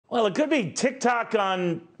Well, it could be TikTok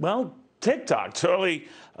on, well, TikTok. Charlie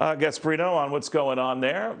Gasparino on what's going on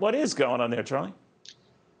there. What is going on there, Charlie?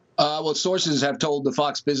 Well, sources have told the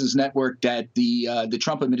Fox Business Network that the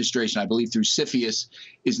Trump administration, I believe through CFIUS,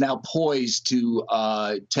 is now poised to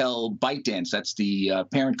tell ByteDance, that's the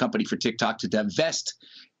parent company for TikTok, to divest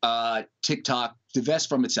divest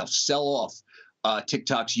from itself, sell off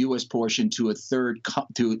TikTok's U.S. portion to a third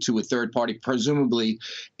party, presumably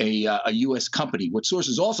a U.S. company. What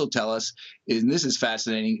sources also tell us, and this is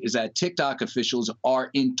fascinating, is that TikTok officials are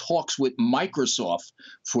in talks with Microsoft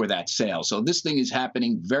for that sale. So this thing is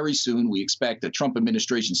happening very soon. We expect a Trump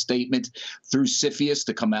administration statement through CFIUS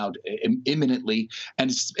to come out imminently, and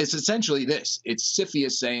it's essentially this: it's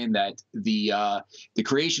CFIUS saying that the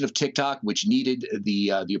creation of TikTok, which needed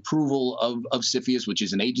the approval of CFIUS, which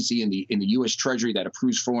is an agency in the U.S. Treasury that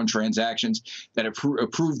approves foreign transactions, that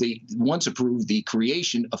once approved the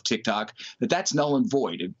creation of TikTok, that's null and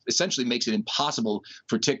void. It essentially makes it impossible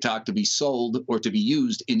for TikTok to be sold or to be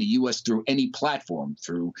used in the U.S. through any platform,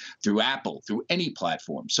 through Apple, through any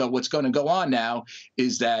platform. So what's going to go on now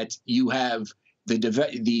is that you have the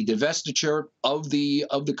divestiture of the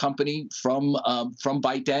company from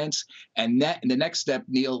ByteDance, and the next step,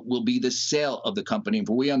 Neil, will be the sale of the company. And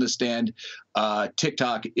from what we understand,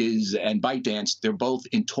 TikTok and ByteDance, they're both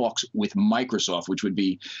in talks with Microsoft, which would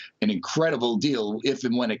be an incredible deal if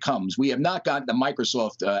and when it comes. We have not gotten the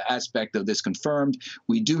Microsoft aspect of this confirmed.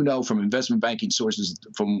 We do know from investment banking sources,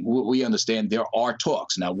 from what we understand, there are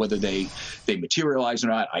talks. Now, whether they materialize or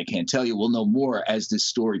not, I can't tell you. We'll know more as this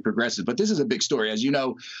story progresses. But this is a big story. As you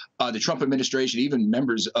know, the Trump administration, even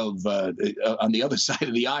members of on the other side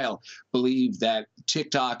of the aisle, believe that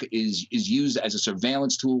TikTok is used as a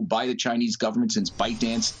surveillance tool by the Chinese government, since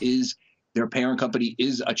ByteDance is their parent company,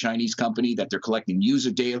 is a Chinese company, that they're collecting user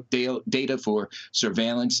data for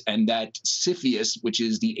surveillance, and that CFIUS, which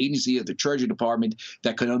is the agency of the Treasury Department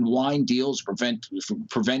that could unwind deals, prevent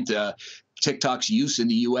TikTok's use in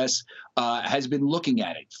the U.S., has been looking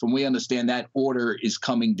at it. From what we understand, that order is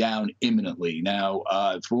coming down imminently. Now,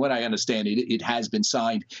 from what I understand, it has been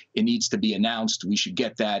signed. It needs to be announced. We should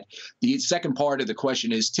get that. The second part of the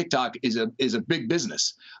question is TikTok is a big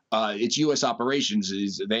business. Its U.S. operations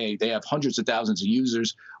they have hundreds of thousands of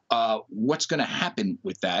users. What's going to happen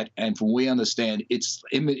with that? And from what we understand, it's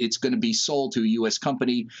going to be sold to a U.S.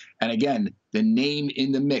 company. And again, the name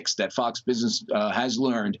in the mix that Fox Business has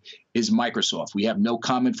learned is Microsoft. We have no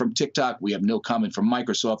comment from TikTok. We have no comment from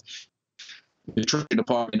Microsoft. The Treasury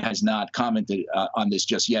Department has not commented on this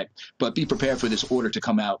just yet, but be prepared for this order to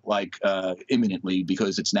come out imminently,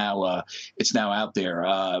 because it's now out there.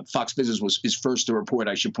 Fox Business is first to report,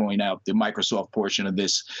 I should point out, the Microsoft portion of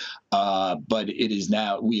this, but it is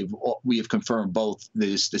now we have confirmed both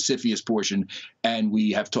the CFIUS portion, and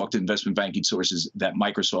we have talked to investment banking sources that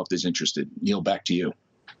Microsoft is interested. Neil, back to you.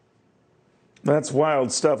 That's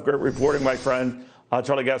wild stuff. Great reporting, my friend.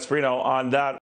 Charlie Gasparino on that.